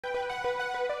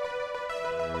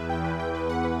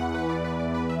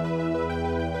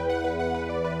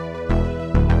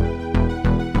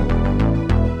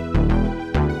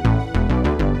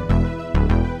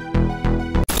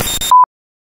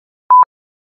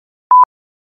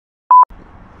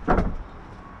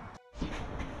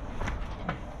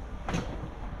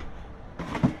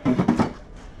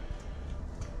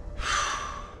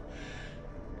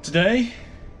Today,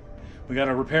 we got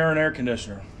to repair an air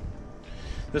conditioner.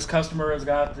 This customer has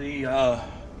got the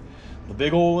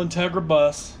big old Integra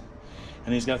bus,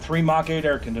 and he's got 3 Mach 8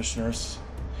 air conditioners.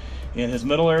 In his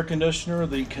middle air conditioner,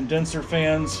 the condenser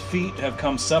fan's feet have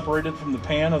come separated from the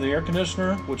pan of the air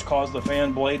conditioner, which caused the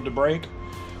fan blade to break.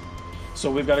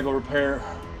 So we've got to go repair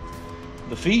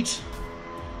the feet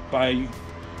by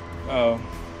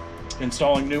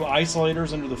installing new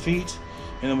isolators into the feet,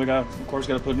 and then we got, of course,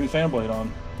 got to put a new fan blade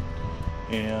on.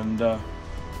 And come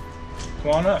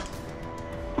on up.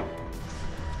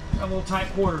 Got a little tight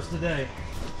quarters today.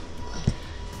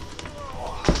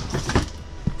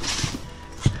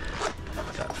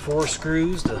 Got 4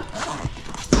 screws to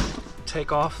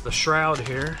take off the shroud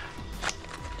here.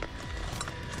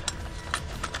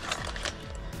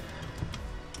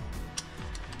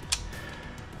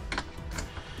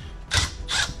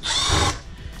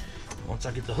 Once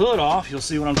I get the hood off, you'll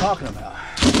see what I'm talking about.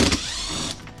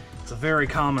 It's a very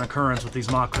common occurrence with these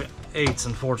Mach 8s,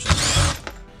 unfortunately.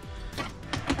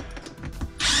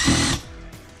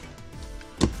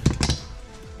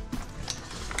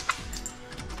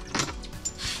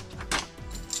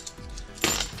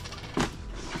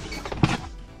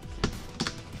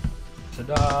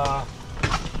 Ta-da!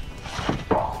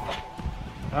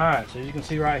 Alright, so you can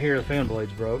see right here the fan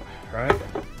blade's broke, right?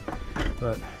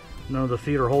 But none of the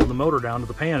feet are holding the motor down to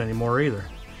the pan anymore either.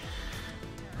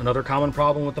 Another common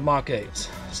problem with the Mach 8s.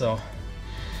 So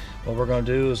what we're going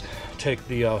to do is take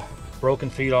the broken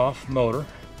feet off motor,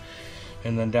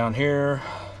 and then down here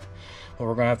what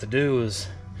we're going to have to do is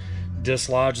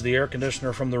dislodge the air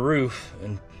conditioner from the roof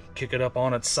and kick it up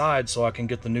on its side so I can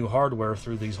get the new hardware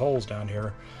through these holes down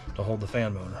here to hold the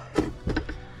fan motor.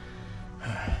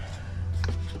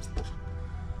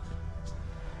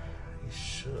 These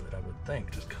should, I would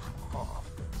think, just come off.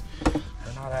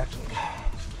 They're not acting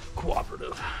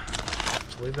cooperative.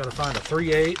 So we've got to find a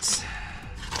 3/8.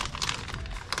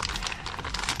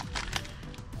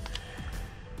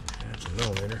 That's a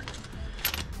millimeter.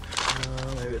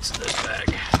 Maybe it's in this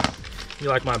bag. You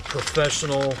like my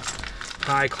professional,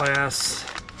 high-class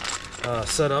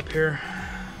setup here?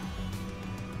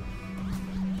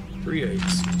 3/8.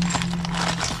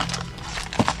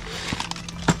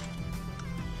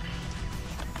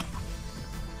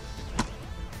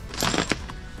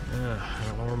 I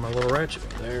don't know where my little ratchet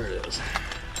went. There it is.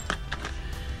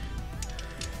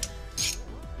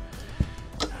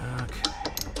 Okay.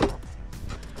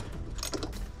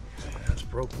 That's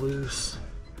broke loose.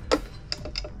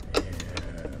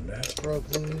 And that's broke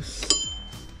loose.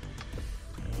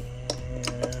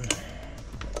 And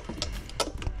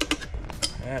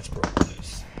that's broke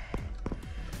loose.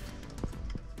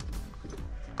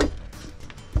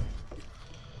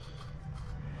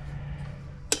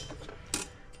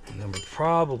 And then we're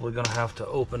probably going to have to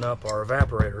open up our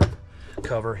evaporator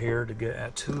cover here to get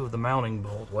at 2 of the mounting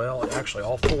bolts. Well, actually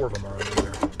all 4 of them are under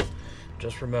there.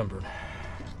 Just remembered.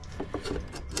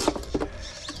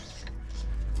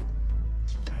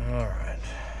 Alright.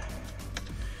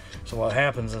 So what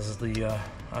happens is the,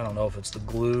 I don't know if it's the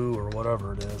glue or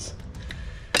whatever it is,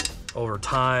 over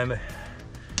time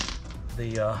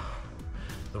the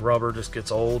rubber just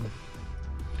gets old,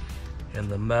 and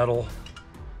the metal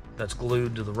that's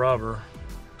glued to the rubber,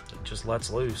 it just lets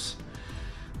loose,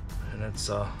 and it's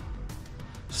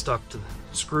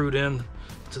screwed in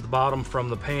to the bottom from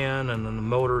the pan, and then the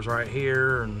motor's right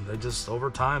here, and they just,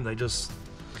 over time, they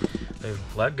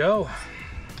let go.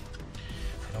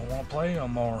 They don't want to play no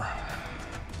more.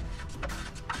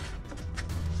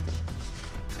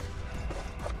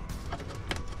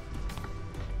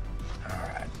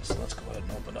 So let's go ahead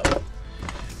and open up.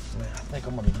 I think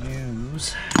I'm going to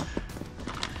use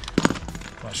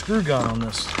my screw gun on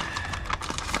this.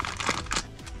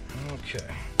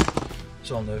 Okay.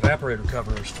 So on the evaporator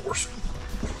cover, there's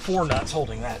 4 nuts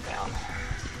holding that down.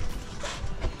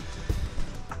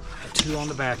 2 on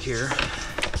the back here.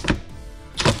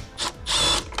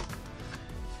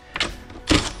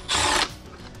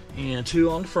 And 2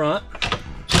 on the front.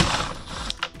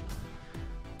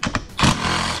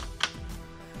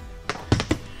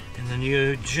 And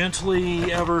you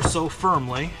gently, ever so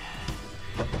firmly,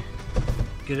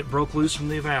 get it broke loose from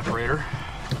the evaporator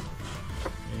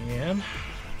and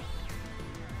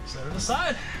set it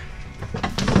aside.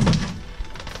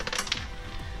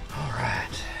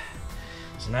 Alright,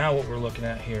 so now what we're looking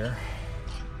at here,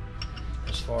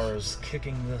 as far as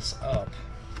kicking this up,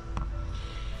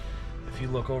 if you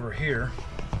look over here,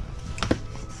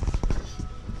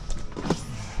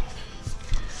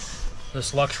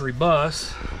 this luxury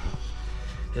bus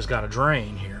has got a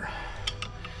drain here.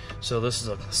 So this is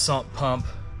a sump pump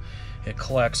It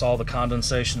collects all the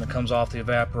condensation that comes off the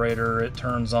evaporator. It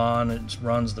turns on, it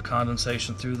runs the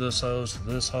condensation through this hose to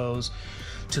this hose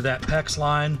to that PEX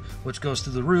line, which goes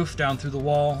through the roof, down through the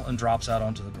wall, and drops out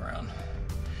onto the ground.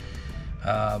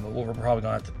 But what we're probably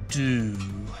going to have to do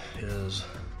is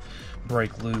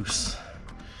break loose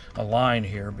a line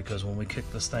here, because when we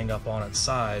kick this thing up on its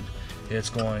side, it's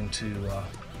going to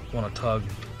want to tug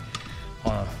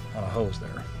on a hose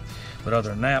there. But other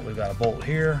than that, we've got a bolt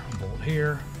here,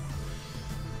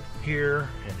 here,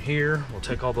 and here. We'll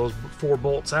take all those 4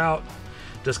 bolts out,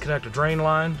 disconnect a drain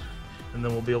line, and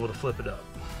then we'll be able to flip it up.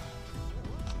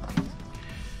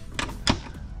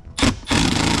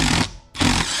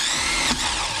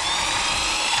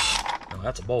 Now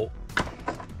that's a bolt.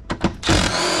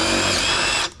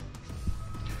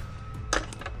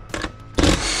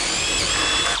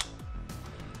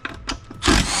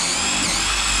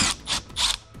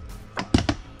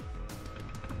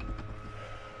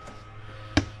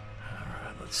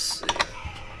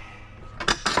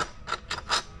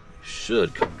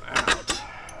 Should come out.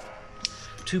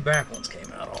 2 back ones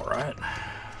came out all right.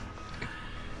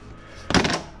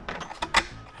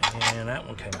 And that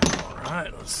one came out all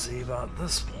right. Let's see about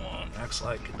this one. Acts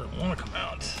like it doesn't want to come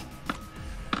out.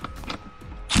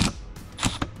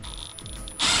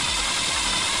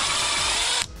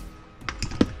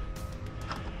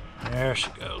 There she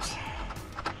goes.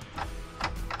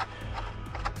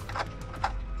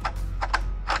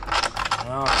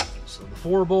 All right. So the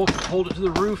 4 bolts that hold it to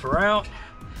the roof are out,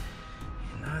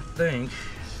 and I think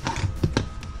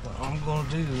what I'm going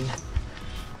to do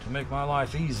to make my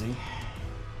life easy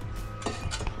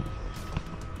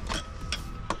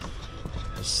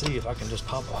is see if I can just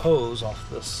pop a hose off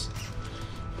this.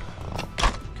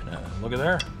 Look at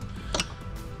there.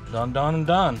 Done, done, and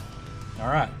done. All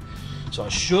right. So I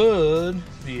should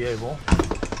be able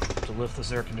to lift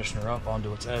this air conditioner up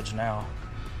onto its edge now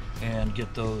and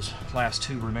get those last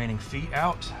 2 remaining feet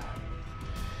out.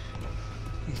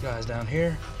 These guys down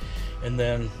here. And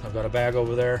then I've got a bag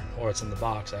over there, or it's in the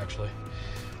box actually,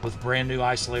 with brand new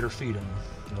isolator feet in them.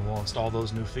 And then we'll install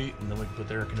those new feet, and then we can put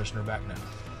the air conditioner back now.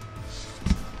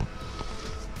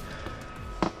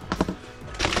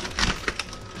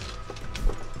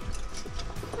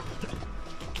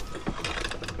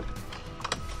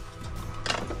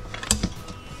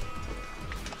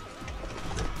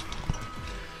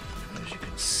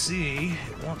 See,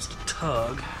 it wants to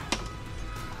tug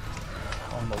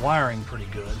on the wiring pretty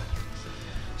good.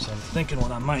 So I'm thinking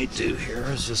what I might do here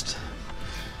is just,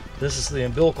 this is the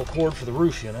umbilical cord for the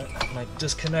roof unit. I might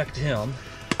disconnect him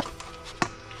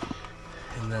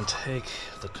and then take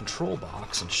the control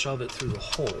box and shove it through the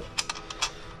hole,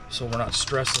 so we're not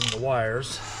stressing the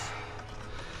wires,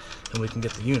 and we can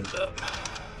get the unit up.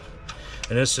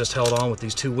 And it's just held on with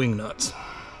these 2 wing nuts.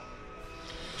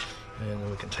 And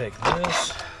then we can take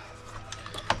this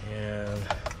and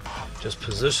just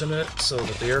position it so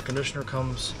that the air conditioner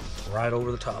comes right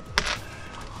over the top of it.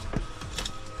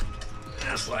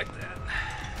 Just like that.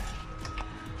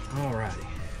 Alrighty.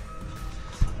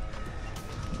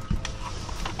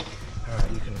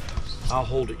 Alright, I'll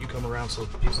hold it, you come around so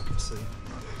people can see.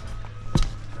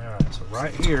 Alright, so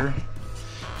right here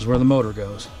is where the motor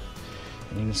goes.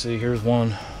 And you can see here's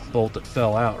one bolt that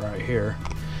fell out right here.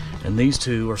 And these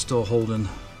 2 are still holding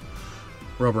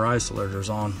rubber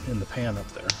isolators on in the pan up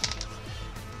there.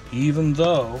 Even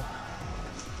though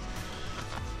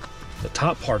the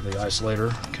top part of the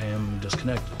isolator came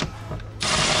disconnected.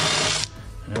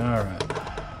 Alright,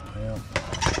 well,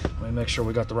 let me make sure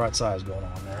we got the right size going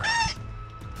on there.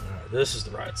 Alright, this is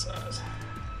the right size.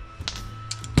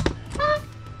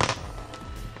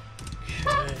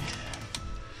 Okay.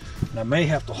 And I may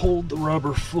have to hold the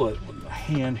rubber foot with my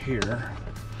hand here.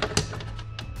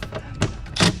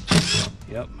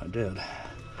 Yep, I did.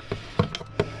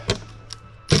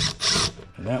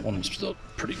 And that one was still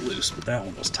pretty loose, but that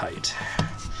one was tight.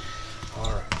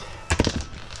 All right.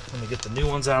 Let me get the new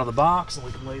ones out of the box and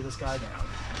we can lay this guy down.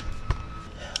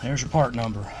 There's your part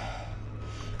number.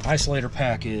 Isolator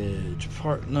package,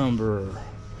 part number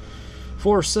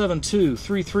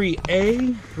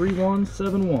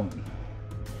 47233A3171.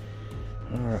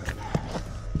 All right.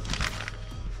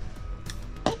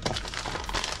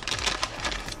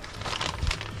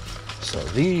 So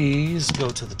these go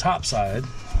to the top side,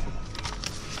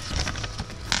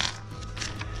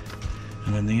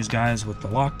 and then these guys with the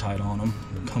Loctite on them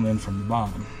will come in from the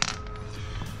bottom.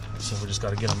 So we just got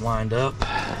to get them lined up.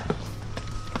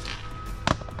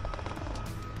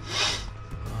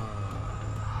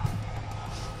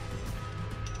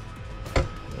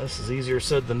 This is easier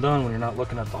said than done when you're not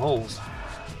looking at the holes.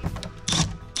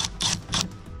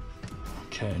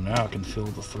 Okay, now I can feel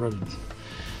the threaded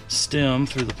stem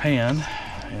through the pan,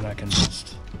 and I can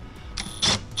just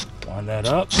line that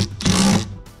up.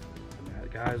 That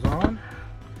guy's on.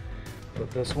 Put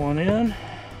this one in.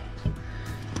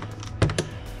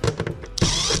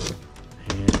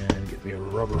 And get me a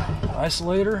rubber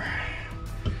isolator.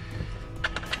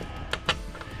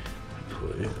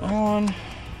 Put it on.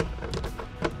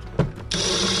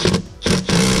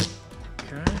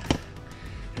 Okay.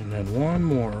 And then one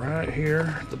more right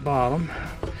here at the bottom.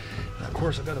 And of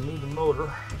course, I got to move the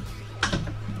motor out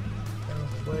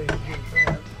of the way to get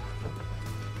that.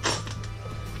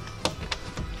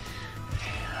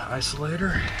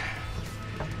 Isolator.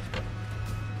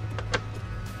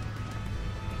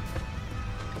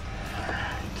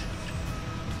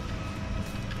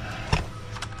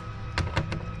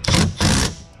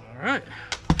 All right.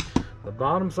 The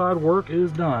bottom side work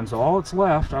is done. So all that's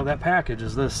left out of that package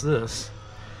is this.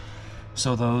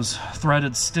 So those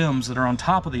threaded stems that are on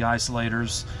top of the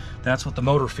isolators, that's what the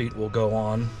motor feet will go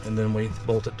on, and then we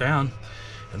bolt it down,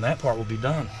 and that part will be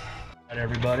done. All right,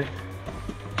 everybody.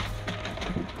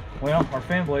 Well, our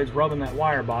fan blade's rubbing that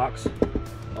wire box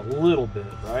a little bit,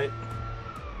 right?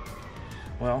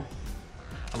 Well,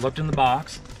 I looked in the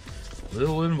box,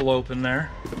 little envelope in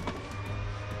there,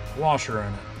 washer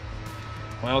in it.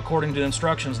 Well, according to the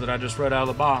instructions that I just read out of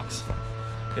the box,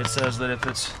 it says that if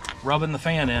it's rubbing the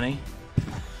fan any,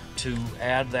 to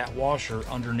add that washer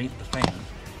underneath the fan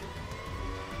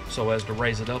so as to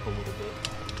raise it up a little bit.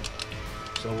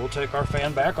 So we'll take our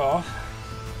fan back off.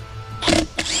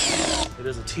 It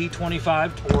is a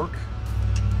T25 torque.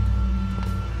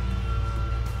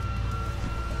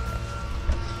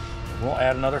 We'll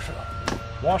add another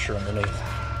washer underneath.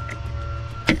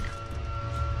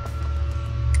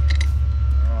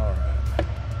 Alright.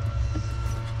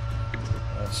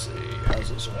 Let's see,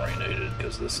 how's this orientated?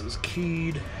 Because this is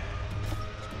keyed.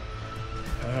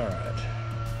 Alright.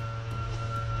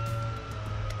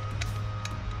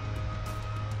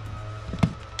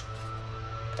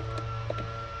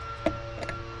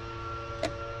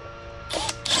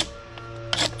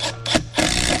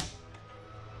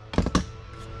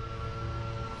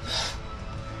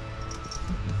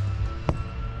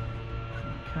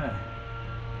 Okay.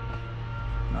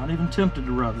 Not even tempted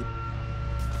to rub it.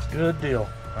 Good deal.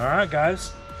 Alright,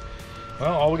 guys.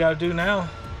 Well, all we got to do now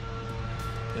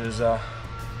is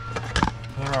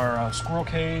put our squirrel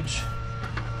cage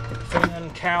fan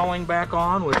cowling back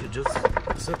on, which it just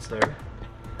sits there,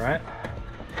 right?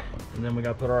 And then we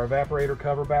got to put our evaporator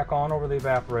cover back on over the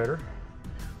evaporator,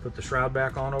 put the shroud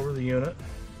back on over the unit,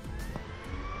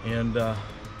 and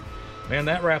man,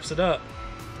 that wraps it up.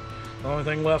 The only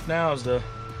thing left now is to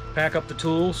pack up the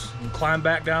tools and climb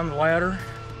back down the ladder,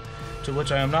 to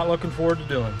which I am not looking forward to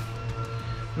doing.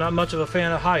 Not much of a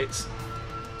fan of heights,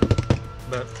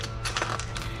 but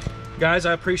guys,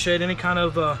 I appreciate any kind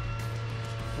of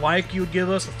like you would give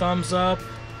us, a thumbs up.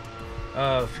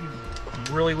 If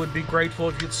you really would be grateful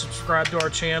if you'd subscribe to our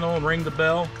channel and ring the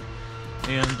bell,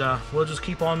 and we'll just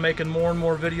keep on making more and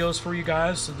more videos for you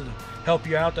guys to help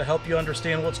you out, to help you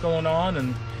understand what's going on.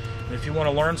 And if you want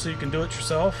to learn so you can do it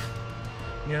yourself,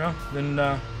 you know, then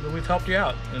we've helped you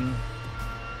out. And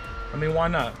I mean, why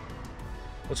not?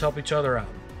 Let's help each other out.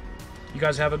 You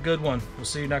guys have a good one. We'll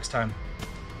see you next time.